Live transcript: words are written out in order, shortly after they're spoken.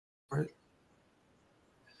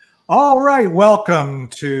All right, welcome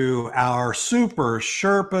to our Super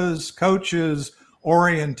Sherpas Coaches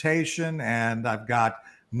Orientation. And I've got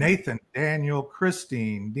Nathan, Daniel,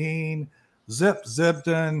 Christine, Deane,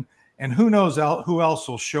 Zibton, and who knows who else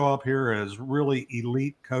will show up here as really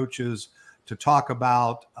elite coaches to talk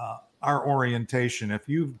about our orientation. If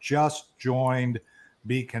you've just joined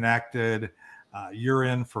BeeKonnected, you're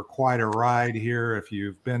in for quite a ride here. If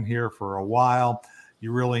you've been here for a while,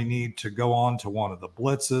 you really need to go on to one of the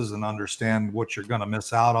blitzes and understand what you're going to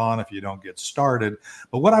miss out on if you don't get started.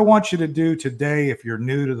 But what I want you to do today, if you're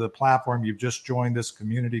new to the platform, you've just joined this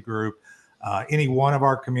community group, any one of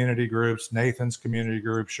our community groups, Nathan's community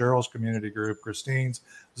group, Cheryl's community group, Christine's,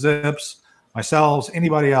 Zip's, myself,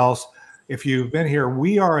 anybody else. If you've been here,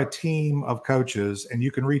 we are a team of coaches, and you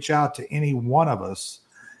can reach out to any one of us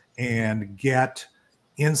and get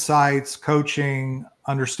insights, coaching,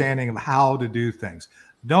 understanding of how to do things.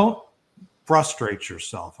 Don't frustrate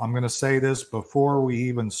yourself. I'm going to say this before we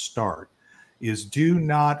even start, is do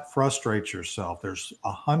not frustrate yourself. There's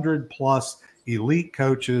 100+ elite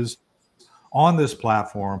coaches on this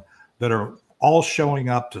platform that are all showing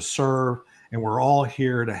up to serve, and we're all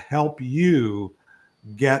here to help you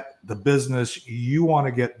get the business you want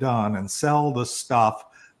to get done and sell the stuff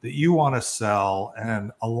that you want to sell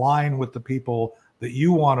and align with the people that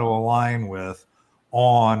you want to align with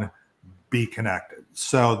on BeeKonnected.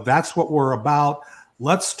 So that's what we're about.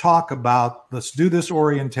 Let's do this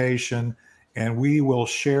orientation, and we will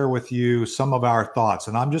share with you some of our thoughts.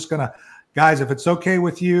 And I'm just going to, guys, if it's okay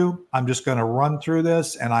with you, I'm just going to run through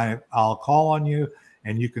this, and I'll call on you,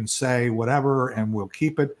 and you can say whatever, and we'll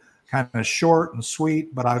keep it kind of short and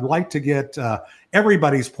sweet. But I'd like to get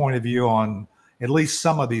everybody's point of view on at least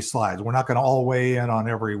some of these slides. We're not going to all weigh in on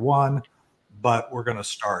every one, but we're going to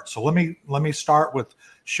start. So let me start with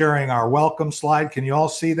sharing our welcome slide. Can you all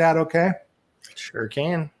see that okay? Sure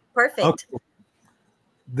can. Perfect. Okay.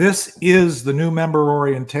 This is the new member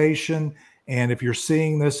orientation. And if you're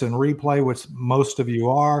seeing this in replay, which most of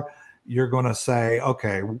you are, you're going to say,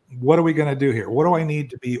 okay, what are we going to do here? What do I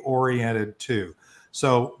need to be oriented to?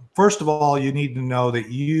 So first of all, you need to know that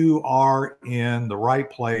you are in the right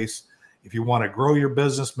place. If you want to grow your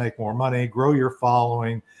business, make more money, grow your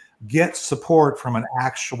following, get support from an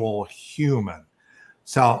actual human.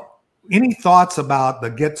 So any thoughts about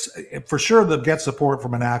for sure the get support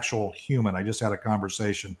from an actual human? I just had a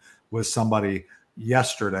conversation with somebody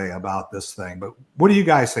yesterday about this thing, but what do you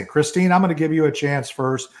guys think? Christine, I'm going to give you a chance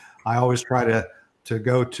first. I always try to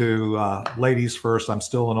go to ladies first. I'm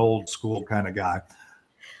still an old school kind of guy.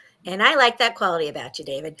 And I like that quality about you,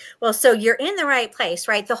 David. Well, so you're in the right place,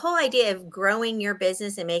 right? The whole idea of growing your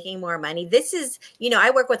business and making more money. This is,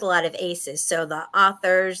 I work with a lot of ACEs. So the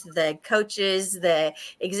authors, the coaches, the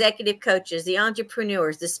executive coaches, the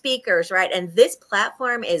entrepreneurs, the speakers, right? And this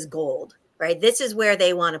platform is gold, right? This is where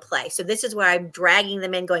they want to play. So this is where I'm dragging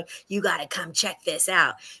them in going, you got to come check this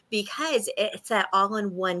out, because it's that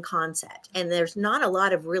all-in-one concept. And there's not a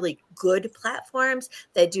lot of really good platforms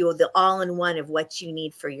that do the all-in-one of what you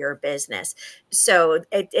need for your business. So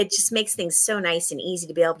it just makes things so nice and easy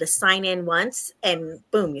to be able to sign in once and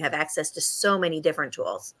boom, you have access to so many different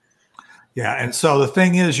tools. Yeah. And so the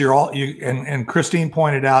thing is, and Christine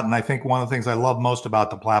pointed out, and I think one of the things I love most about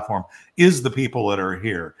the platform is the people that are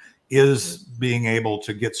here, is being able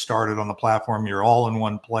to get started on the platform. You're all in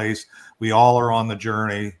one place. We all are on the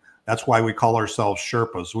journey. That's why we call ourselves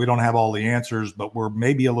Sherpas. We don't have all the answers, but we're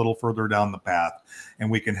maybe a little further down the path, and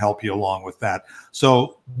we can help you along with that.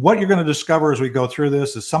 So what you're going to discover as we go through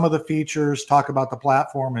this is some of the features, talk about the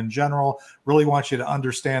platform in general, really want you to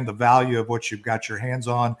understand the value of what you've got your hands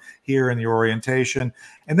on here in the orientation,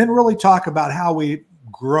 and then really talk about how we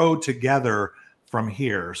grow together from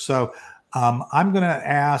here. So I'm going to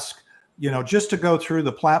ask, just to go through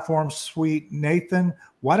the platform suite, Nathan,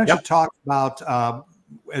 why don't you talk about,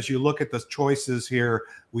 as you look at the choices here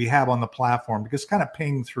we have on the platform, because kind of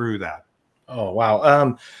ping through that. Oh,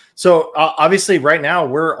 wow. So obviously right now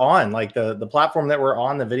we're on the platform that we're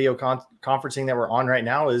on, the video conferencing that we're on right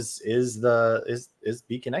now is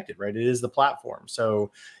BeeKonnected, right? It is the platform.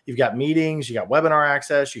 So you've got meetings, you got webinar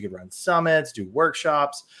access, you could run summits, do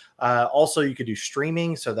workshops. Also you could do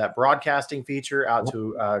streaming. So that broadcasting feature out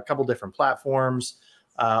to a couple different platforms.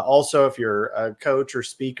 Also, if you're a coach or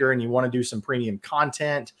speaker and you want to do some premium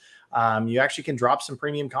content, you actually can drop some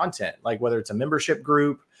premium content, like whether it's a membership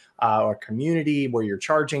group, or community where you're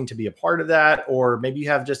charging to be a part of that, or maybe you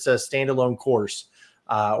have just a standalone course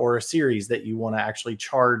or a series that you want to actually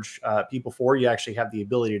charge people for, you actually have the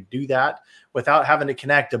ability to do that without having to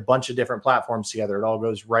connect a bunch of different platforms together. It all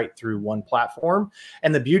goes right through one platform.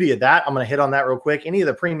 And the beauty of that, I'm going to hit on that real quick. Any of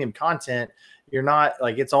the premium content, you're not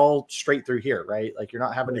like, it's all straight through here, right? Like you're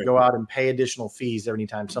not having to go out and pay additional fees every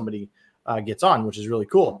time somebody gets on, which is really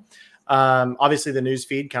cool. Obviously the news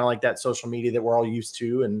feed, kind of like that social media that we're all used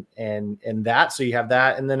to, and that, so you have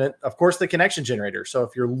that. And then of course the connection generator. So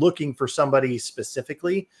if you're looking for somebody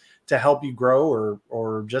specifically to help you grow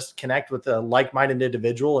or just connect with a like-minded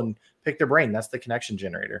individual and pick their brain, that's the connection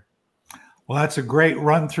generator. Well, that's a great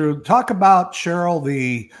run through. Talk about, Cheryl,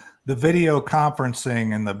 the video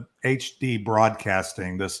conferencing and the HD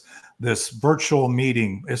broadcasting, this virtual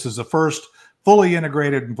meeting. This is the first fully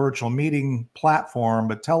integrated virtual meeting platform,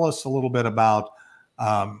 but tell us a little bit about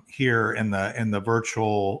here in the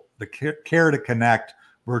virtual, the Care to Connect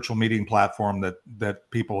virtual meeting platform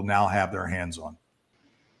that people now have their hands on.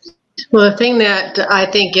 Well, the thing that I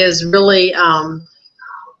think is really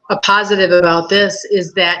a positive about this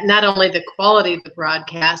is that not only the quality of the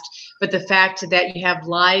broadcast, but the fact that you have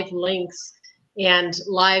live links and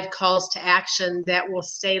live calls to action that will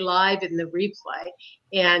stay live in the replay.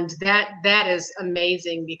 And that is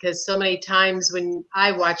amazing, because so many times when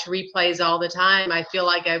I watch replays all the time, I feel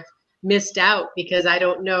like I've missed out because I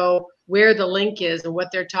don't know where the link is and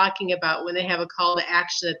what they're talking about when they have a call to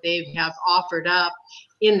action that they have offered up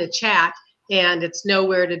in the chat, and it's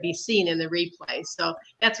nowhere to be seen in the replay. So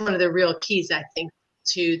that's one of the real keys, I think,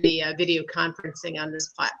 to the video conferencing on this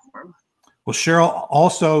platform. Well, Cheryl,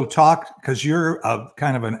 also talk, because you're a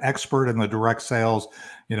kind of an expert in the direct sales.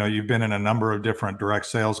 You know, you've been in a number of different direct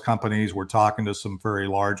sales companies. We're talking to some very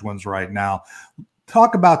large ones right now.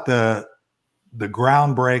 Talk about the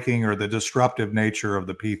groundbreaking or the disruptive nature of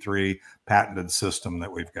the P3 patented system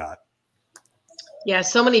that we've got. Yeah,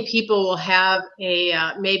 so many people will have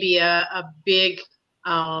a maybe a big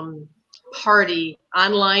party,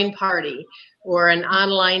 online party, or an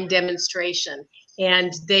online demonstration.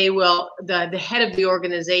 And they will, the head of the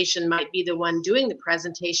organization might be the one doing the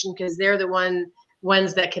presentation because they're the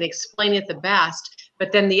ones that can explain it the best.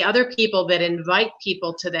 But then the other people that invite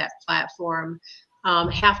people to that platform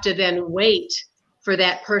have to then wait for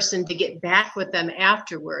that person to get back with them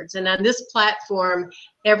afterwards. And on this platform,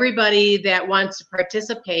 everybody that wants to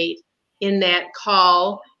participate in that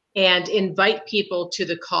call and invite people to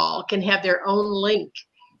the call can have their own link,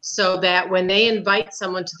 so that when they invite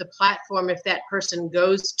someone to the platform, if that person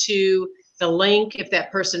goes to the link, if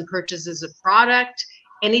that person purchases a product,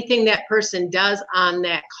 anything that person does on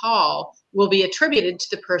that call will be attributed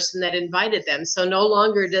to the person that invited them. So no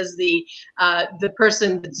longer does the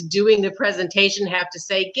person that's doing the presentation have to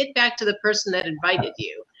say, get back to the person that invited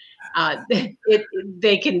you.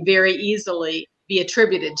 They can very easily be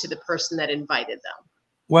attributed to the person that invited them.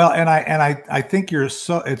 Well, and I think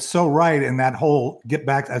it's so right in that whole get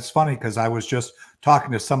back. That's funny because I was just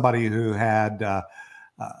talking to somebody who had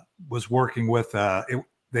was working with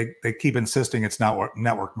they keep insisting it's not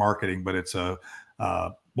network marketing, but it's a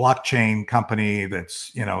blockchain company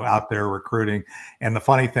that's, you know, out there recruiting. And the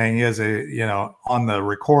funny thing is, you know, on the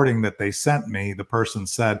recording that they sent me, the person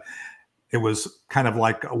said it was kind of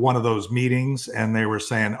like one of those meetings, and they were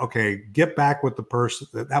saying, okay, get back with the person.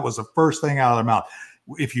 That was the first thing out of their mouth.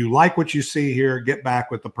 If you like what you see here, get back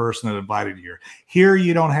with the person that invited you here. Here,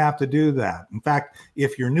 you don't have to do that. In fact,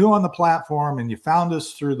 if you're new on the platform and you found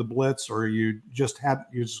us through the Blitz, or you just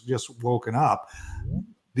woken up,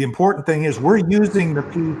 the important thing is we're using the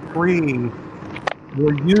P3.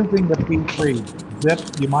 We're using the P3.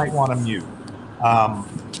 Zip, you might want to mute.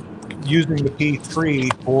 Using the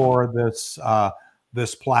P3 for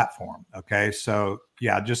this platform. Okay, so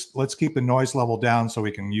yeah, just let's keep the noise level down so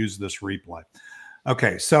we can use this replay.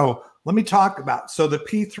 Okay, so let me talk about, so the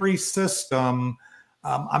P3 system,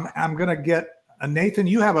 I'm going to get, Nathan,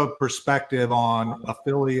 you have a perspective on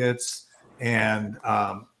affiliates and,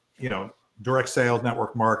 you know, direct sales,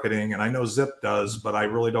 network marketing, and I know Zip does, but I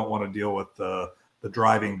really don't want to deal with the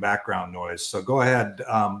driving background noise. So go ahead.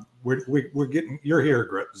 We're getting, you're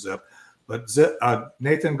here, Zip, but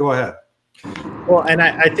Nathan, go ahead. Well, and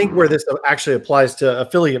I think where this actually applies to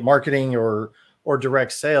affiliate marketing or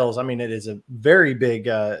direct sales, I mean, it is a very big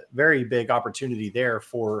opportunity there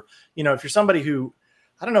for, you know, if you're somebody who,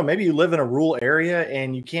 I don't know, maybe you live in a rural area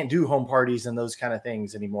and you can't do home parties and those kind of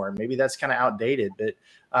things anymore. Maybe that's kind of outdated, but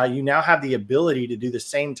you now have the ability to do the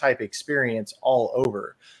same type experience all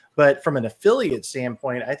over. But from an affiliate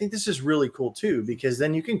standpoint, I think this is really cool too, because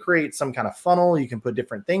then you can create some kind of funnel. You can put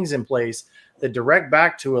different things in place that direct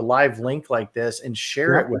back to a live link like this and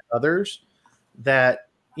share it with others that,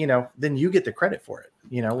 you know, then you get the credit for it,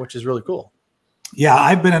 you know, which is really cool. Yeah,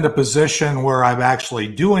 I've been in a position where I'm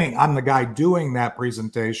the guy doing that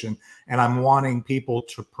presentation, and I'm wanting people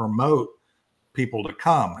to promote people to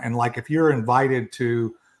come. And like if you're invited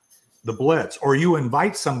to the Blitz or you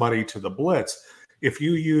invite somebody to the Blitz, if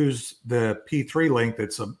you use the P3 link,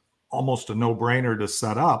 that's almost a no-brainer to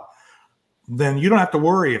set up, then you don't have to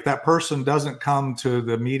worry if that person doesn't come to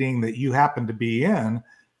the meeting that you happen to be in.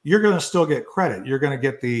 You're going to still get credit. You're going to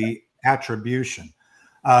get the attribution.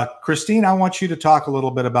 Christine, I want you to talk a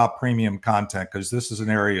little bit about premium content, because this is an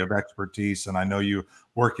area of expertise, and I know you're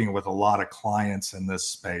working with a lot of clients in this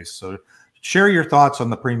space. So share your thoughts on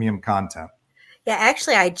the premium content. Yeah,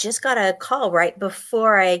 actually, I just got a call right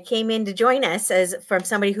before I came in to join us from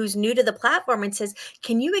somebody who's new to the platform and says,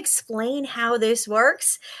 can you explain how this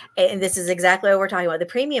works? And this is exactly what we're talking about. The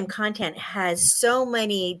premium content has so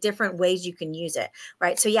many different ways you can use it,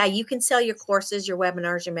 right? So yeah, you can sell your courses, your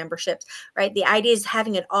webinars, your memberships, right? The idea is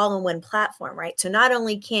having it all in one platform, right? So not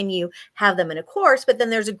only can you have them in a course, but then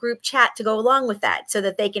there's a group chat to go along with that so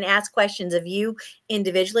that they can ask questions of you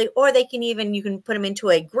individually, or you can put them into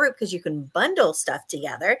a group because you can bundle stuff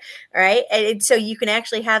together, right? And so you can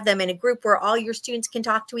actually have them in a group where all your students can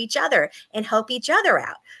talk to each other and help each other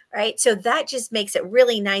out, right? So that just makes it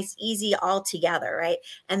really nice, easy all together, right?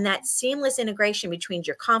 And that seamless integration between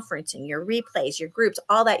your conferencing, your replays, your groups,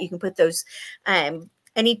 all that, you can put those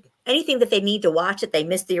anything that they need to watch that they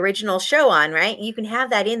missed the original show on, right? You can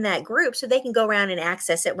have that in that group so they can go around and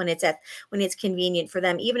access it when it's convenient for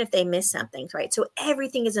them, even if they miss something, right? So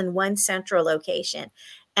everything is in one central location.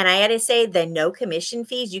 And I had to say, the no commission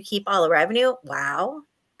fees, you keep all the revenue. Wow.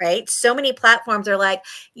 Right. So many platforms are like,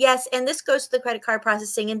 yes, and this goes to the credit card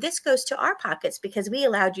processing and this goes to our pockets because we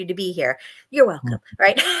allowed you to be here. You're welcome.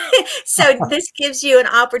 Right. So this gives you an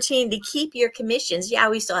opportunity to keep your commissions. Yeah,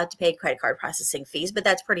 we still have to pay credit card processing fees, but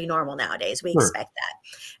that's pretty normal nowadays. We expect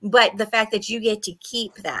that. But the fact that you get to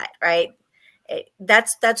keep that, right?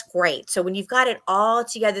 That's great. So when you've got it all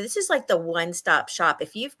together, this is like the one-stop shop.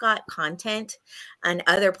 If you've got content on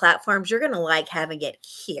other platforms, you're going to like having it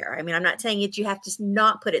here. I mean, I'm not saying that you have to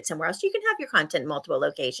not put it somewhere else. You can have your content in multiple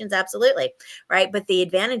locations. Absolutely. Right. But the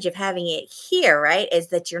advantage of having it here, right, is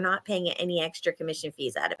that you're not paying any extra commission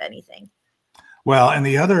fees out of anything. Well, and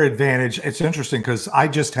the other advantage, it's interesting because I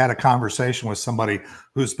just had a conversation with somebody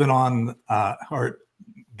who's been on or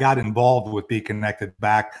got involved with BeeKonnected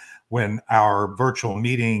back when our virtual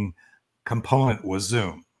meeting component was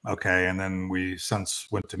Zoom. Okay. And then we since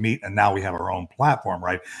went to Meet, and now we have our own platform,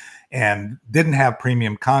 right? And didn't have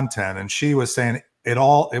premium content. And she was saying it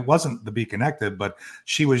wasn't the BeeKonnected, but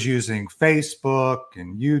she was using Facebook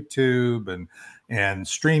and YouTube and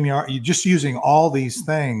StreamYard, just using all these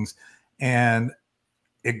things. And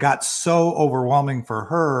it got so overwhelming for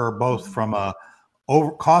her, both from a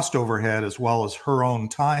cost overhead as well as her own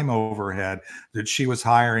time overhead, that she was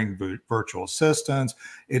hiring virtual assistants.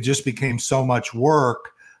 It just became so much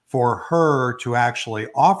work for her to actually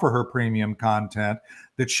offer her premium content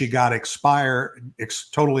that she got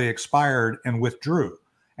totally expired and withdrew,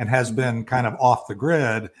 and has been kind of off the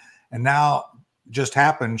grid. And now just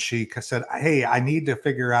happened, she said, hey, I need to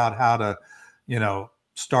figure out how to,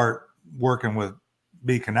 start working with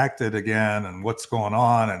BeeKonnected again and what's going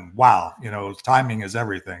on. And wow, timing is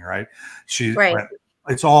everything, right?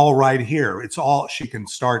 It's all right here. It's all, she can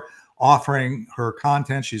start offering her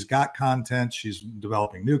content. She's got content, she's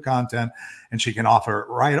developing new content, and she can offer it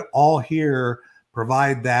right all here,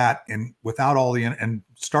 provide that, and without all and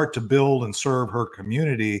start to build and serve her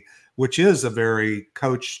community, which is a very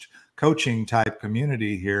coaching type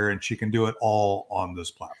community here. And she can do it all on this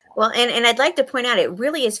platform. Well, and I'd like to point out, it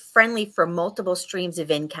really is friendly for multiple streams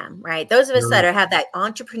of income, right? Those of us that have that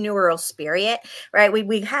entrepreneurial spirit, right?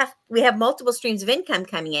 We have multiple streams of income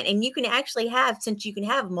coming in, and you can actually have, since you can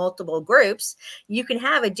have multiple groups, you can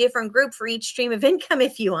have a different group for each stream of income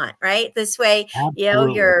if you want, right? This way,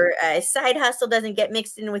 Absolutely. Your side hustle doesn't get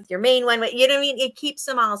mixed in with your main one. You know what I mean? It keeps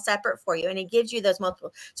them all separate for you, and it gives you those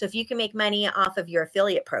multiple. So if you can make money off of your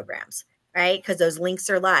affiliate programs, right? Because those links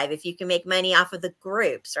are live. If you can make money off of the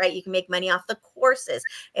groups, right? You can make money off the courses.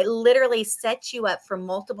 It literally sets you up for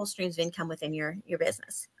multiple streams of income within your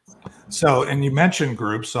business. So, and you mentioned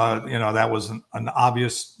groups, that was an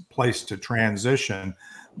obvious place to transition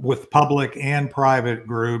with public and private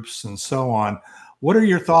groups and so on. What are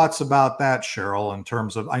your thoughts about that, Cheryl, in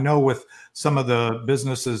terms of, I know with some of the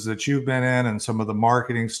businesses that you've been in and some of the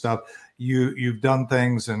marketing stuff, you've done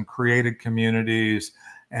things and created communities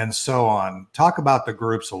and so on. Talk about the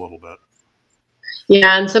groups a little bit.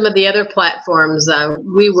 Yeah, and some of the other platforms,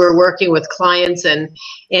 we were working with clients and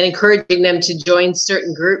encouraging them to join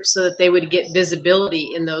certain groups so that they would get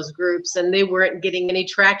visibility in those groups, and they weren't getting any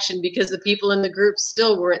traction because the people in the group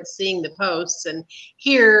still weren't seeing the posts. And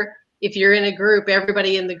here, if you're in a group,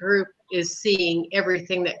 everybody in the group is seeing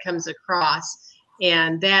everything that comes across,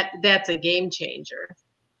 and that's a game changer.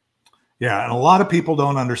 Yeah, and a lot of people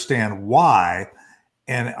don't understand why,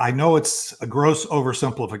 and I know it's a gross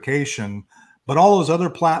oversimplification, but all those other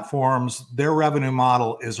platforms, their revenue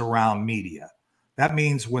model is around media. That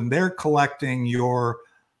means when they're collecting your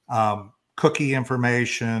cookie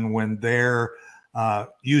information, when they're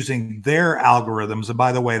using their algorithms, and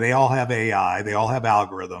by the way, they all have AI, they all have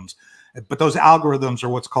algorithms, but those algorithms are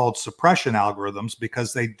what's called suppression algorithms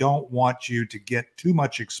because they don't want you to get too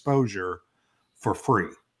much exposure for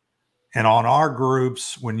free. And on our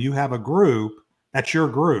groups, when you have a group, that's your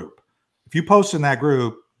group. If you post in that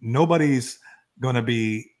group, nobody's going to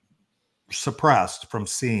be suppressed from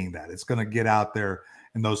seeing that. It's going to get out there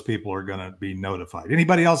and those people are going to be notified.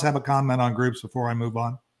 Anybody else have a comment on groups before I move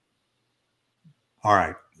on? All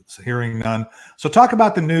right. So hearing none. So talk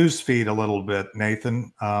about the news feed a little bit,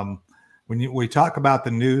 Nathan. When we talk about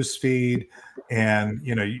the news feed and,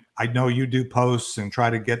 I know you do posts and try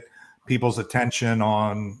to get people's attention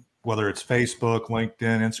on whether it's Facebook,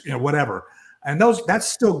 LinkedIn, whatever. And that's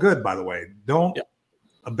still good, by the way. Don't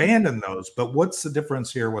abandon those. But what's the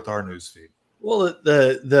difference here with our newsfeed? Well,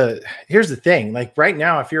 here's the thing. Like right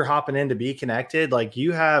now, if you're hopping into BeeKonnected, like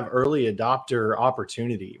you have early adopter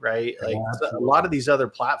opportunity, right? Like a lot of these other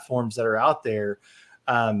platforms that are out there,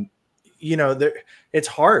 it's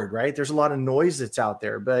hard, right? There's a lot of noise that's out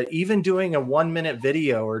there, but even doing a 1-minute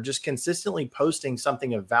video or just consistently posting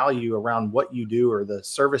something of value around what you do or the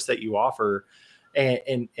service that you offer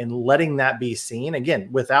and letting that be seen, again,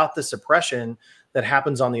 without the suppression that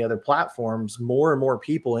happens on the other platforms, more and more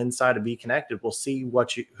people inside of BeeKonnected will see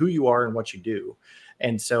who you are and what you do.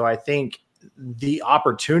 And so I think the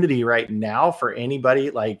opportunity right now for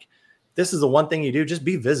anybody, like this is the one thing you do, just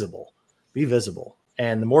be visible.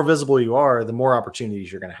 And the more visible you are, the more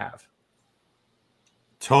opportunities you're going to have.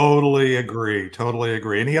 Totally agree.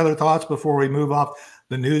 Any other thoughts before we move off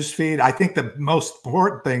the news feed? I think the most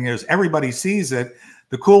important thing is everybody sees it.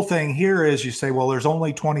 The cool thing here is you say, well, there's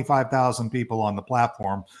only 25,000 people on the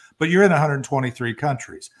platform, but you're in 123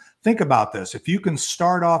 countries. Think about this. If you can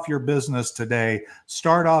start off your business today,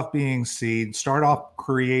 start off being seed, start off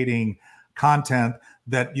creating content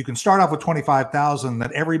that you can start off with 25,000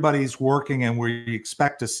 that everybody's working and we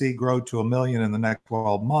expect to see grow to 1 million in the next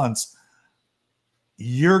 12 months,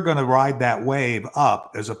 you're going to ride that wave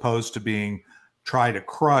up as opposed to try to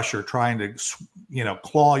crush or trying to,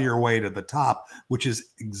 claw your way to the top, which is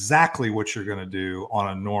exactly what you're going to do on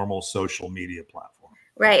a normal social media platform.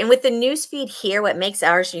 Right. And with the newsfeed here, what makes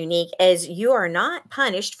ours unique is you are not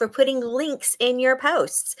punished for putting links in your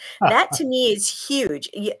posts. That to me is huge.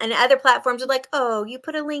 And other platforms are like, oh, you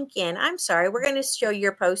put a link in. I'm sorry, we're going to show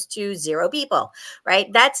your post to 0 people.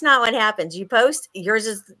 Right. That's not what happens. You post, you're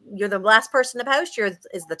the last person to post, yours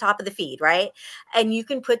is the top of the feed. Right. And you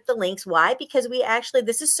can put the links. Why? Because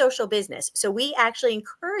this is social business. So we actually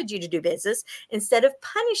encourage you to do business instead of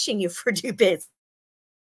punishing you for do business.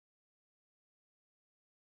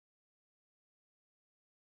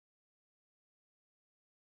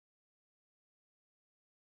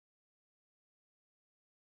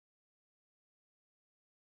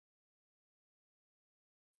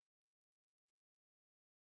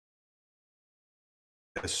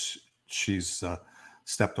 She's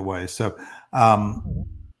stepped away. So,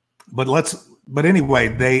 but anyway,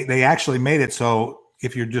 they actually made it so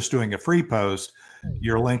if you're just doing a free post,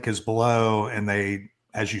 your link is below, and they,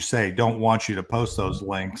 as you say, don't want you to post those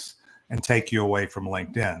links and take you away from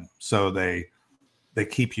LinkedIn. So they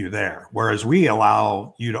keep you there. Whereas we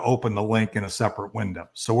allow you to open the link in a separate window.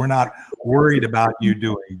 So we're not worried about you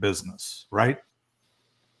doing business, right?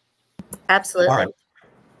 Absolutely.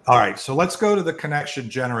 All right, so let's go to the connection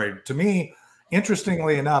generator. To me,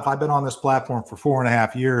 interestingly enough, I've been on this platform for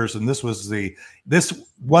 4.5 years, and this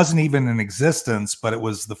wasn't even in existence, but it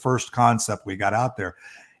was the first concept we got out there.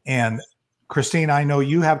 And Christine, I know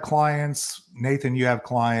you have clients. Nathan, you have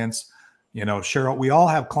clients. Cheryl, we all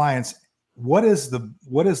have clients. What is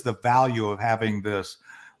the value of having this,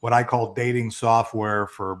 what I call dating software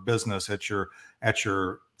for business at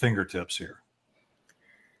your fingertips here?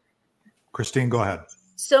 Christine, go ahead.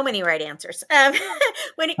 So many right answers.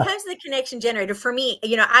 When it comes to the connection generator, for me,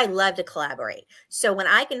 I love to collaborate. So when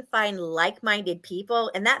I can find like-minded people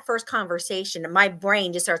in that first conversation, my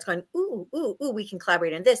brain just starts going, ooh, we can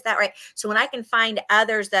collaborate on this, that, right? So when I can find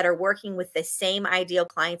others that are working with the same ideal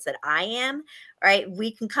clients that I am, right?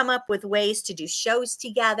 We can come up with ways to do shows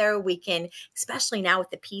together. We can, especially now with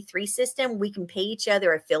the P3 system, we can pay each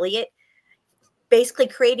other affiliate, basically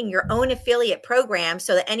creating your own affiliate program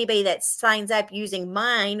so that anybody that signs up using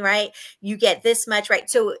mine, right, you get this much, right?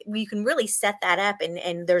 So you can really set that up,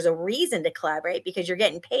 and there's a reason to collaborate because you're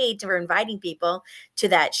getting paid for inviting people to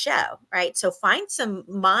that show, right? So find some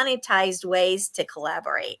monetized ways to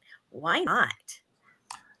collaborate. Why not?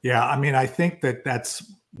 Yeah, I mean, I think that's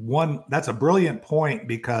a brilliant point,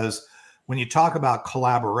 because when you talk about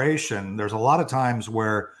collaboration, there's a lot of times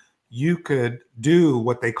where you could do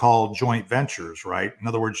what they call joint ventures, right? In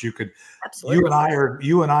other words, Absolutely.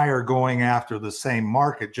 you and I are going after the same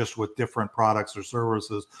market, just with different products or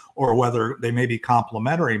services, or whether they may be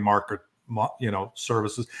complementary market,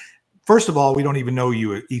 services. First of all, we don't even know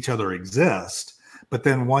each other exist. But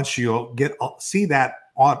then once you see that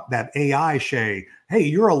AI say, hey,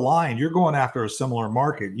 you're aligned, you're going after a similar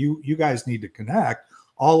market, you guys need to connect.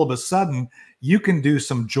 All of a sudden, you can do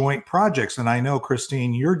some joint projects. And I know,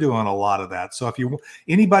 Christine, you're doing a lot of that. So if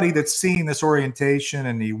anybody that's seeing this orientation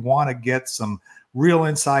and you want to get some real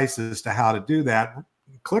insights as to how to do that,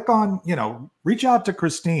 click on, reach out to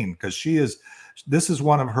Christine, because this is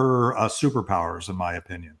one of her superpowers, in my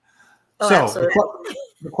opinion. Oh, so absolutely.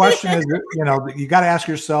 the question is, you got to ask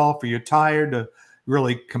yourself, are you tired of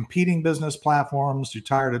really competing business platforms? You're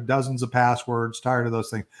tired of dozens of passwords, tired of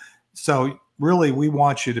those things. So really, we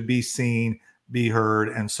want you to be seen, be heard,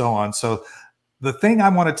 and so on. So the thing I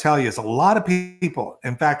want to tell you is a lot of people,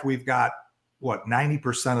 in fact, we've got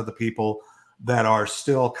 90% of the people that are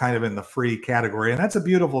still kind of in the free category. And that's a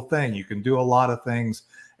beautiful thing. You can do a lot of things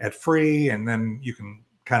at free, and then you can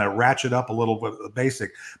kind of ratchet up a little bit of the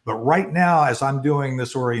basic. But right now, as I'm doing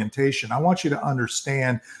this orientation, I want you to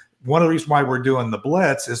understand one of the reasons why we're doing the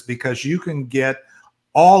Blitz is because you can get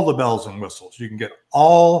all the bells and whistles. You can get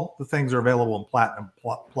all the things that are available in Platinum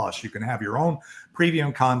Plus. You can have your own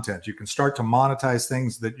premium content. You can start to monetize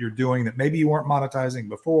things that you're doing that maybe you weren't monetizing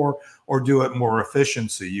before, or do it more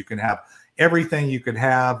efficiency. You can have everything you could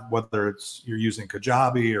have, whether it's you're using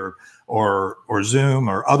Kajabi or Zoom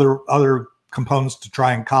or other components to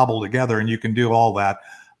try and cobble together, and you can do all that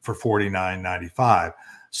for $49.95.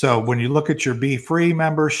 So when you look at your Be Free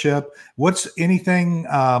membership, what's anything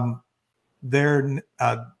there,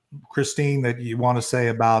 Christine, that you want to say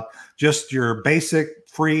about just your basic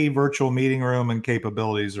free virtual meeting room and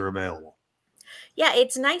capabilities are available? Yeah,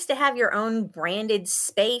 it's nice to have your own branded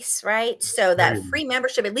space, right? So that free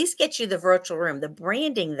membership at least gets you the virtual room. The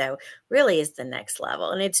branding, though, really is the next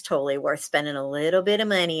level. And it's totally worth spending a little bit of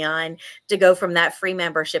money on to go from that free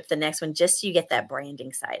membership to the next one, just so you get that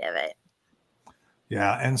branding side of it.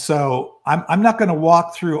 Yeah. And so I'm not going to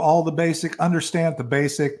walk through all the basic, understand the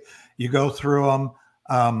basic. You go through them.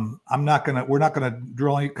 we're not going to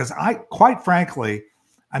drill any, because quite frankly,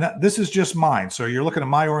 and this is just mine. So you're looking at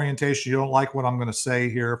my orientation. You don't like what I'm going to say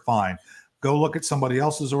here. Fine. Go look at somebody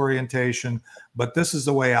else's orientation. But this is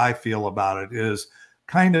the way I feel about it, is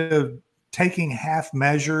kind of taking half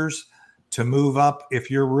measures to move up. If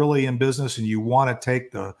you're really in business and you want to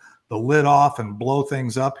take the lid off and blow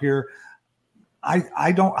things up here, I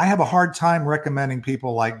have a hard time recommending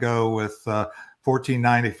people like go with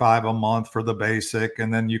 $14.95 a month for the basic,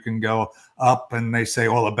 and then you can go up and they say,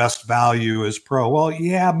 well, the best value is pro. Well,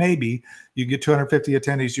 yeah, maybe you get 250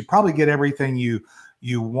 attendees. You probably get everything you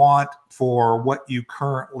want for what you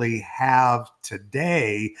currently have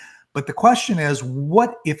today. But the question is,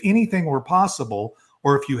 what, if anything, were possible,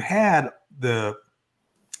 or if you had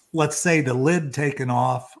let's say the lid taken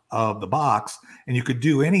off of the box and you could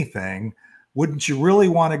do anything, wouldn't you really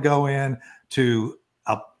want to go in to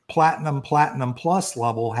a platinum plus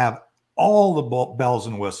level, have all the bells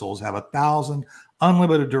and whistles, have 1,000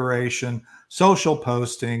 unlimited duration, social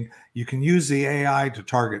posting? You can use the AI to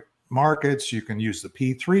target markets. You can use the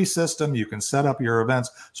P3 system. You can set up your events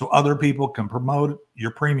so other people can promote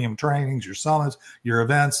your premium trainings, your summits, your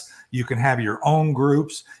events. You can have your own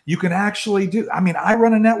groups. You can actually I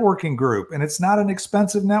run a networking group, and it's not an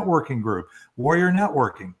expensive networking group. Warrior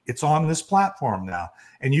Networking. It's on this platform now,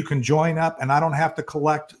 and you can join up, and I don't have to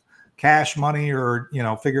collect cash money or,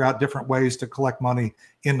 figure out different ways to collect money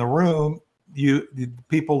in the room. The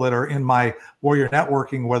people that are in my Warrior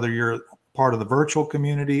Networking, whether you're part of the virtual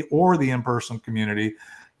community or the in-person community,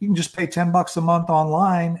 you can just pay $10 a month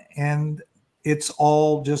online, and it's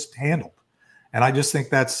all just handled. And I just think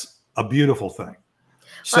that's a beautiful thing.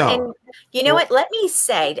 So, and you know what? Let me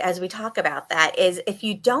say, as we talk about that, is if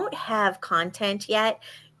you don't have content yet,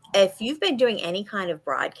 if you've been doing any kind of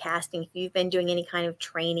broadcasting, if you've been doing any kind of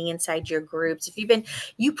training inside your groups,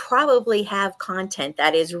 you probably have content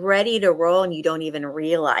that is ready to roll and you don't even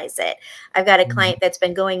realize it. I've got a client that's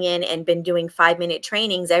been going in and been doing 5-minute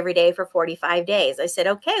trainings every day for 45 days. I said,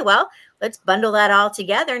 okay, well, let's bundle that all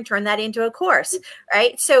together and turn that into a course,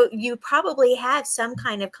 right? So you probably have some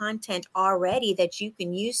kind of content already that you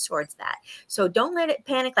can use towards that. So don't let it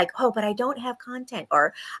panic like, oh, but I don't have content,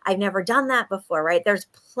 or I've never done that before, right? There's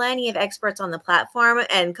plenty of experts on the platform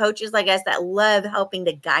and coaches like us that love helping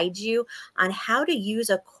to guide you on how to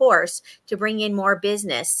use a course to bring in more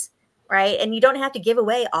business, right? And you don't have to give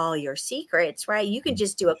away all your secrets, right? You can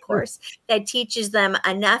just do a course that teaches them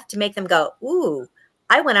enough to make them go, ooh,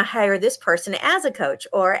 I want to hire this person as a coach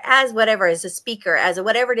or as whatever, as a speaker, as a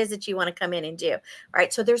whatever it is that you want to come in and do,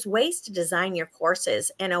 right? So there's ways to design your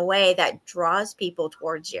courses in a way that draws people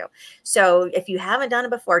towards you. So if you haven't done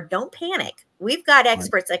it before, don't panic. We've got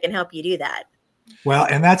experts that can help you do that. Well,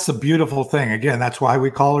 and that's the beautiful thing. Again, that's why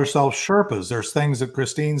we call ourselves Sherpas. There's things that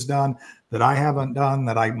Christine's done that I haven't done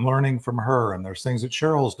that I'm learning from her. And there's things that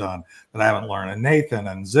Cheryl's done that I haven't learned. And Nathan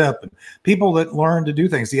and Zip and people that learn to do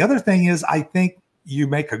things. The other thing is, I think you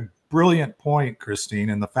make a brilliant point,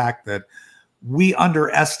 Christine, in the fact that we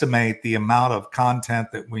underestimate the amount of content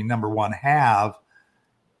that we, number one, have,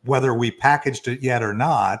 whether we packaged it yet or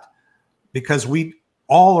not, because we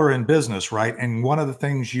all are in business, right? And one of the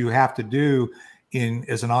things you have to do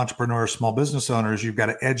as an entrepreneur, small business owner, is you've got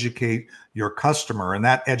to educate your customer, and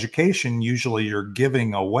that education usually you're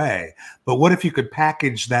giving away. But what if you could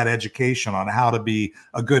package that education on how to be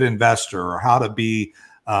a good investor, or how to be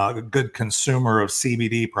a good consumer of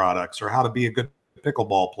CBD products, or how to be a good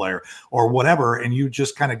pickleball player, or whatever, and you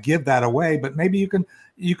just kind of give that away? But maybe you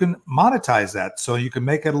can monetize that so you can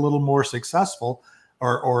make it a little more successful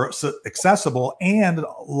or accessible and a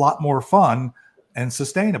lot more fun and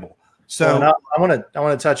sustainable. So well, I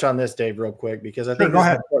want to touch on this, Dave, real quick, because I think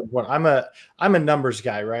I'm a numbers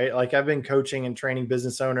guy, right? Like, I've been coaching and training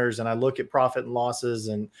business owners, and I look at profit and losses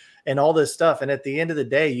and all this stuff. And at the end of the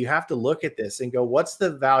day, you have to look at this and go, what's the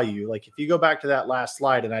value? Like, if you go back to that last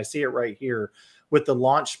slide, and I see it right here with the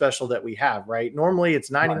launch special that we have, right? Normally it's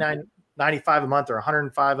 $99.95 a month, or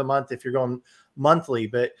 $105 a month if you're going monthly.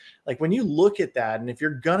 But like, when you look at that, and if you're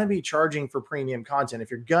going to be charging for premium content, if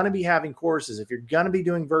you're going to be having courses, if you're going to be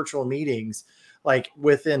doing virtual meetings, like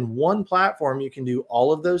within one platform, you can do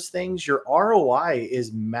all of those things. Your ROI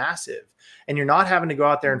is massive, and you're not having to go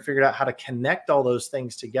out there and figure out how to connect all those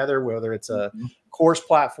things together, whether it's a course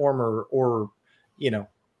platform or, you know,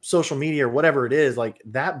 social media or whatever it is. Like,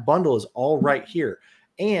 that bundle is all right here.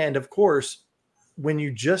 And of course, when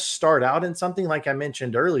you just start out in something, like I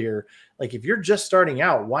mentioned earlier, like, if you're just starting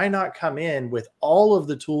out, why not come in with all of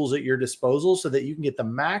the tools at your disposal so that you can get the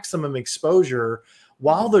maximum exposure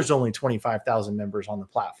while there's only 25,000 members on the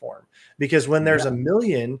platform? Because when there's a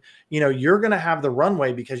million, you know, you're going to have the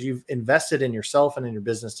runway because you've invested in yourself and in your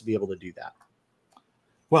business to be able to do that.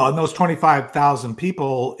 Well, and those 25,000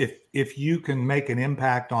 people, if you can make an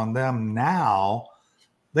impact on them now,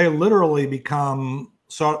 they literally become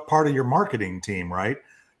part of your marketing team, right?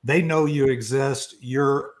 They know you exist.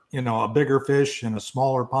 You're, you know, a bigger fish in a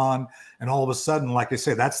smaller pond. And all of a sudden, like I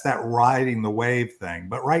say, that's that riding the wave thing.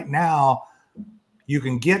 But right now, you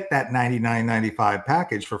can get that $99.95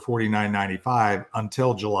 package for $49.95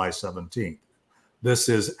 until July 17th. This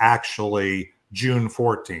is actually June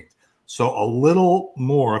 14th. So a little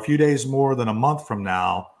more, a few days more than a month from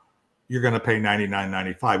now, you're going to pay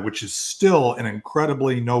 $99.95, which is still an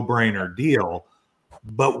incredibly no-brainer deal.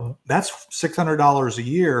 But that's $600 a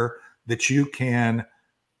year that you can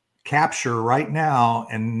capture right now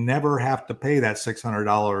and never have to pay that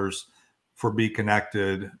 $600 for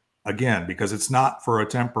BeeKonnected again, because it's not for a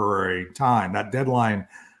temporary time. That deadline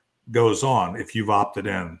goes on if you've opted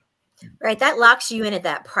in. Right. That locks you in at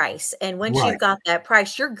that price. And once you've got that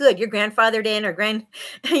price, you're good. You're grandfathered in, or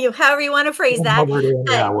however you want to phrase that.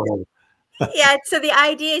 Yeah, whatever. Yeah. So the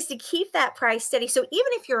idea is to keep that price steady. So even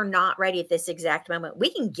if you're not ready at this exact moment,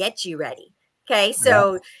 we can get you ready. Okay.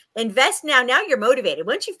 So invest now. Now you're motivated.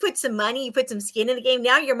 Once you've put some money, you put some skin in the game.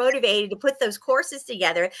 Now you're motivated to put those courses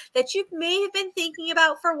together that you may have been thinking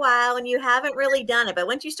about for a while and you haven't really done it. But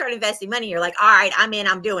once you start investing money, you're like, all right, I'm in,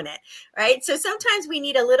 I'm doing it. Right. So sometimes we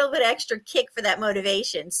need a little bit extra kick for that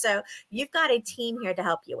motivation. So you've got a team here to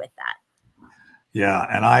help you with that. Yeah.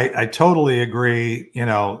 And I totally agree. You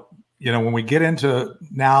know, when we get into,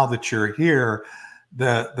 now that you're here,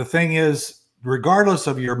 the thing is, regardless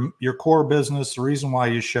of your core business, the reason why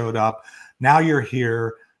you showed up, now you're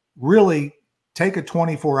here, really take a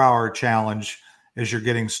 24-hour challenge as you're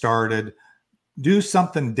getting started. do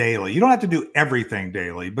something daily. You don't have to do everything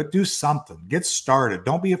daily, but do something. Get started.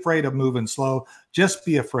 Don't be afraid of moving slow. Just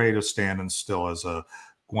be afraid of standing still, as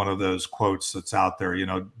one of those quotes that's out there. You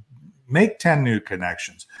know, make 10 new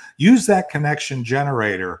connections. Use that connection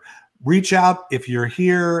generator. Reach out if you're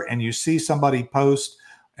here and you see somebody post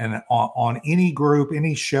and on any group,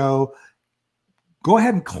 any show. Go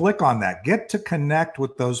ahead and click on that. Get to connect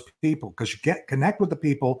with those people, because you connect with the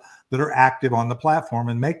people that are active on the platform,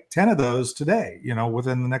 and make 10 of those today, you know,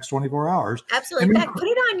 within the next 24 hours. Absolutely. In fact, put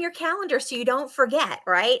it on your calendar so you don't forget,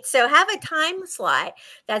 right? So have a time slot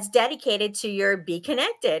that's dedicated to your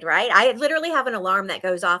BeeKonnected, right? I literally have an alarm that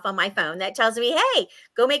goes off on my phone that tells me, hey,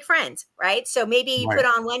 go make friends, right? So maybe you put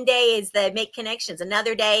on one day is the make connections.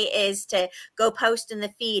 Another day is to go post in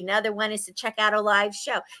the feed. Another one is to check out a live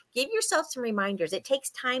show. Give yourself some reminders. It takes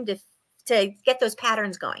time to get those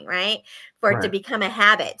patterns going, right? For it to become a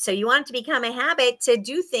habit. So you want it to become a habit to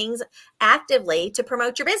do things actively to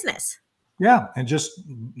promote your business. Yeah. And just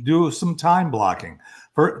do some time blocking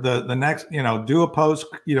for the next, you know, do a post,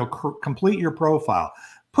 you know, complete your profile,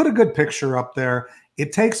 put a good picture up there.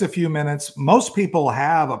 It takes a few minutes. Most people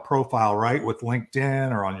have a profile, right? With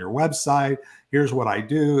LinkedIn or on your website. Here's what I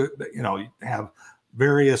do. You know, you have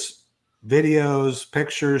various videos,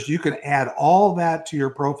 pictures. You can add all that to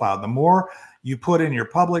your profile. The more you put in your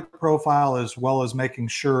public profile, as well as making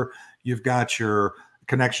sure you've got your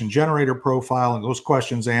connection generator profile and those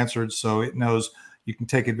questions answered, so it knows you can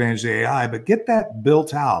take advantage of the AI, but get that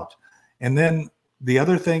built out. And then the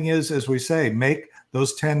other thing is, as we say, make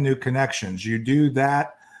those 10 new connections. You do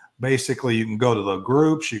that. Basically, you can go to the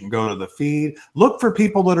groups, you can go to the feed, look for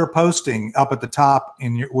people that are posting up at the top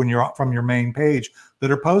when you're from your main page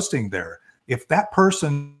that are posting there. If that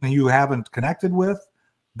person you haven't connected with,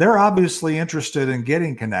 they're obviously interested in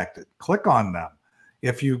getting connected. Click on them.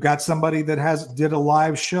 If you've got somebody that did a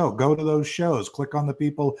live show, go to those shows, click on the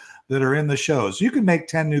people that are in the shows. You can make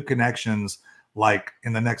 10 new connections like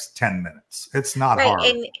in the next 10 minutes. It's not hard.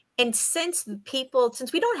 And since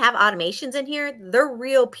we don't have automations in here, they're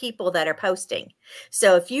real people that are posting.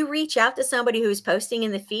 So if you reach out to somebody who's posting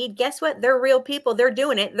in the feed, guess what? They're real people. They're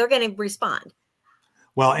doing it. They're going to respond.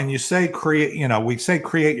 Well, and you say create, you know, we say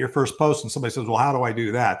create your first post, and somebody says, well, how do I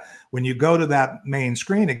do that? When you go to that main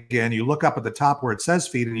screen again, you look up at the top where it says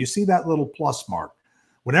feed, and you see that little plus mark.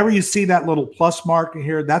 Whenever you see that little plus mark in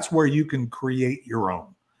here, that's where you can create your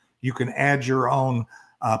own. You can add your own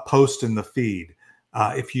post in the feed.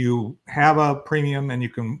 If you have a premium and you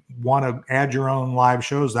can want to add your own live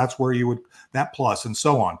shows, that's where you would, that plus, and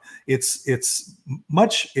so on. It's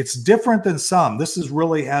different than some. This is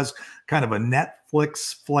really has kind of a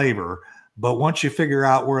Netflix flavor, but once you figure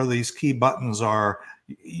out where these key buttons are,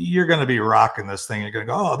 you're going to be rocking this thing. You're going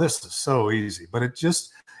to go, oh, this is so easy. But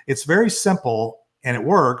it's very simple and it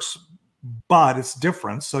works, but it's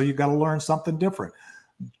different. So you've got to learn something different.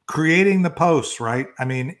 Creating the posts, right? I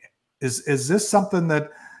mean, is this something that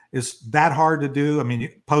is that hard to do? I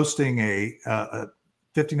mean, posting a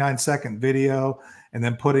 59-second video and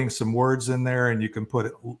then putting some words in there, and you can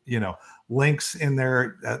put, you know, links in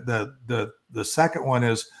there. The second one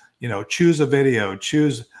is, you know, choose a video,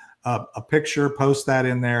 choose a picture, post that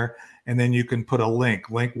in there, and then you can put a link,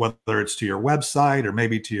 whether it's to your website or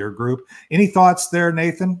maybe to your group. Any thoughts there,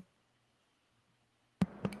 Nathan?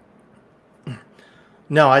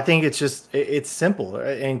 No, I think it's simple.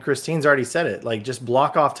 And Christine's already said it, like just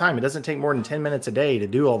block off time. It doesn't take more than 10 minutes a day to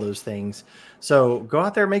do all those things. So go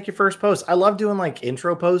out there, make your first post. I love doing like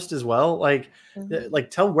intro posts as well. Like,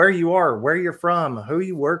 like tell where you are, where you're from, who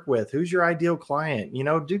you work with, who's your ideal client, you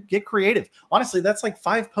know, get creative. Honestly, that's like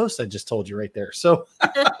 5 posts I just told you right there. So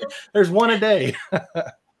there's one a day.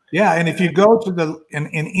 Yeah. And if you go to in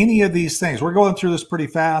any of these things, we're going through this pretty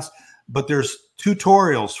fast, but there's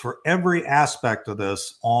tutorials for every aspect of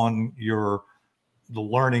this on the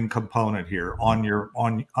learning component here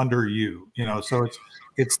under you know, so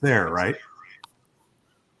it's there, right?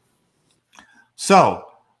 So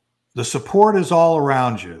the support is all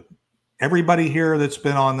around you. Everybody here that's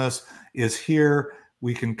been on this is here.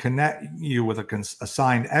 We can connect you with a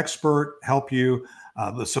assigned expert, help you.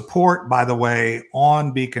 The support, by the way,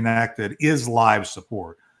 on BeeKonnected is live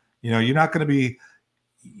support. You know, you're not going to be,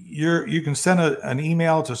 you can send an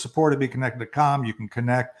email to support@BeeKonnected.com. You can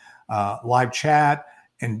connect live chat,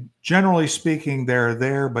 and generally speaking, they're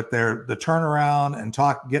there, but the turnaround and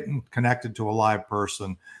getting connected to a live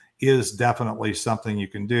person is definitely something you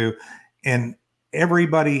can do. And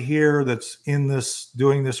everybody here that's in this,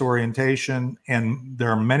 doing this orientation, and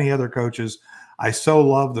there are many other coaches, I so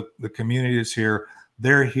love the community that's here.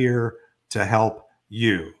 They're here to help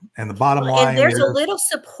you. And the bottom Well, line and there's is, a little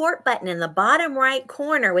support button in the bottom right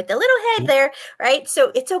corner with the little head there, right?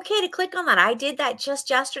 So it's okay to click on that. I did that just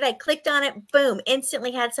yesterday. I clicked on it, boom,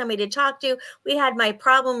 instantly had somebody to talk to. We had my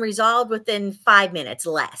problem resolved within 5 minutes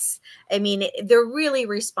less. I mean, they're really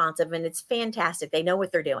responsive and it's fantastic. They know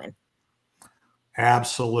what they're doing.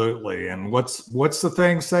 absolutely. And what's the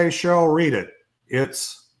thing say, Cheryl? Read it.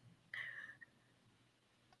 It's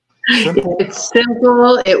simple. It's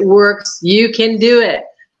simple. It works. You can do it.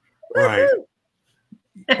 Right.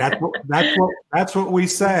 That's what we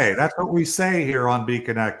say. That's what we say here on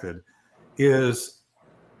BeeKonnected is,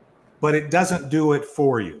 but it doesn't do it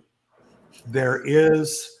for you. There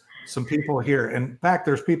is some people here. In fact,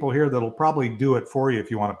 there's people here that'll probably do it for you if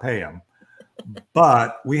you want to pay them.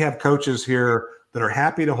 But we have coaches here that are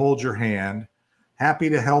happy to hold your hand, happy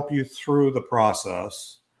to help you through the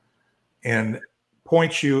process and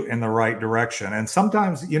point you in the right direction. And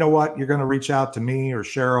sometimes, you know what, you're going to reach out to me or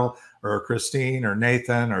Cheryl or Christine or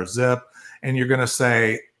Nathan or Zip, and you're going to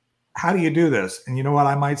say, how do you do this? And you know what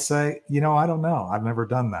I might say? You know, I don't know. I've never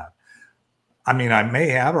done that. I mean, I may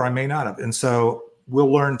have or I may not have. And so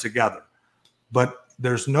we'll learn together. But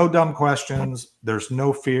there's no dumb questions. There's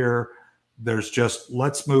no fear. There's just,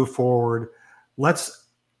 let's move forward.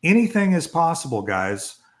 Anything is possible,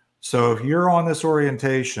 guys. So if you're on this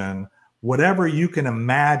orientation, whatever you can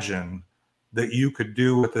imagine that you could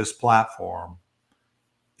do with this platform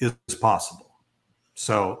is possible.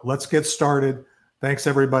 So let's get started. Thanks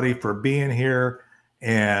everybody for being here,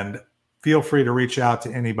 and feel free to reach out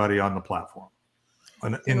to anybody on the platform.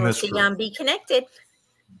 And we'll see you on BeeKonnected.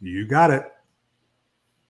 You got it.